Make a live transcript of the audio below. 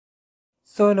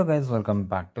So hello guys, welcome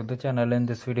back to the channel. In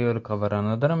this video we'll cover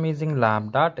another amazing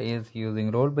lab that is using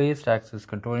role-based access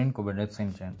control in Kubernetes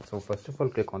engine. So first of all,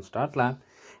 click on start lab,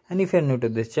 and if you're new to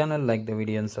this channel, like the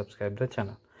video and subscribe the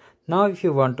channel. Now if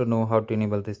you want to know how to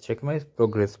enable this check my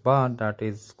progress bar, that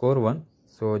is score 1,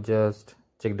 so just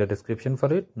check the description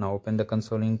for it. Now open the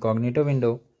console incognito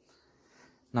window.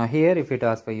 Now here, if it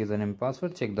asks for username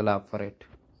password, check the lab for it.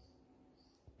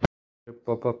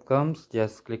 Pop-up comes,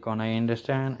 just click on I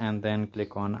understand and then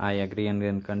click on I agree and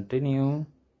then continue.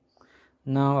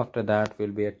 Now after that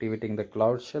we'll be activating the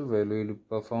cloud shell where we will be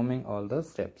performing all the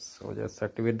steps. So just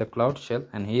activate the cloud shell,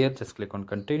 and here just click on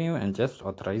continue and just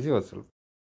authorize yourself.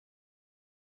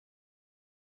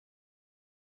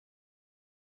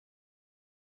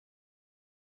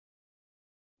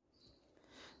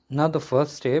 Now the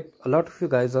first step, a lot of you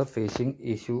guys are facing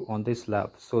issue on this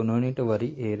lab, so no need to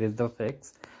worry. Here is the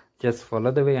fix. Just follow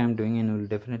the way I am doing and you will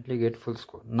definitely get full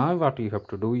score. Now what you have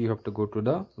to do, you have to go to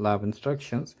the lab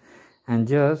instructions, and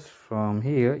just from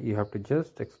here you have to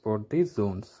just export these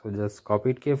zones. So just copy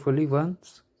it carefully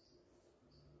once,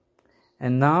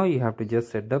 and now you have to just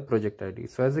set the project ID.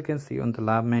 So as you can see on the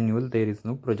lab manual, there is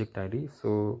no project ID.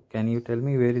 So can you tell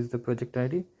me where is the project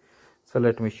ID? So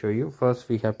let me show you. First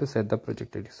we have to set the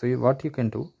project ID. So what you can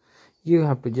do, you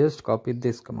have to just copy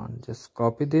this command, just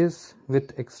copy this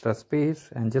with extra space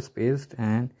and just paste.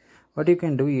 And what you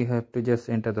can do, you have to just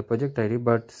enter the project ID,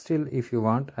 but still if you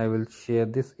want, I will share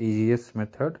this easiest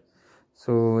method.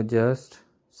 So just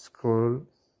scroll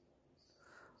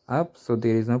up. So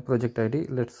there is no project ID.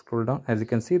 Let's scroll down. As you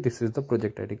can see, this is the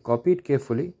project ID. Copy it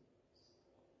carefully.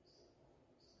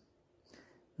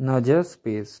 Now just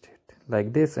paste it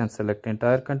like this and select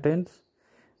entire contents.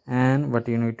 And what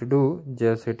you need to do,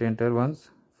 just hit enter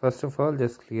once. First of all,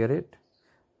 just clear it.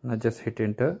 Now just hit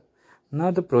enter.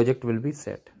 Now the project will be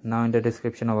set. Now in the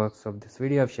description box of this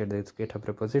video, I've shared this GitHub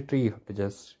repository. You have to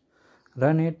just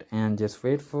run it and just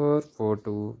wait for 4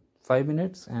 to 5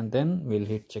 minutes, and then we'll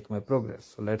hit check my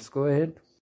progress. So let's go ahead.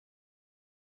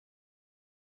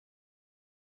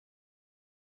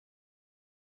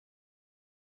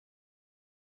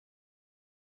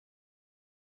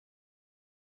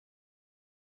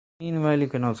 Meanwhile, you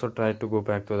can also try to go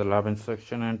back to the lab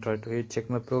instruction and try to hit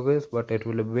check my progress, but it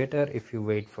will be better if you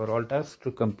wait for all tasks to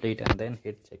complete and then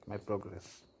hit check my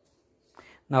progress.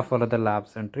 Now follow the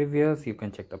labs and trivias. You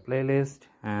can check the playlist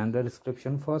and the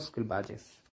description for skill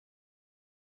badges.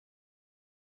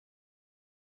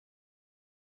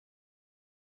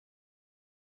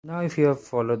 Now if you have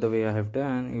followed the way I have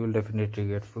done, you will definitely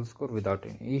get full score without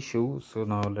any issue. So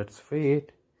now let's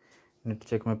wait. Need to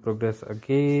check my progress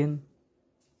again.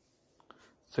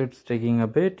 So it's taking a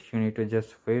bit. You need to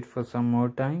just wait for some more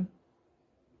time.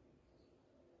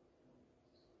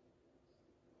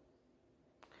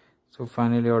 So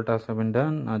finally all tasks have been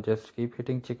done. Now just keep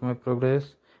hitting check my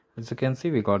progress. As you can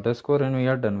see, we got the score and we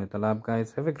are done with the lab,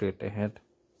 guys. Have a great day ahead.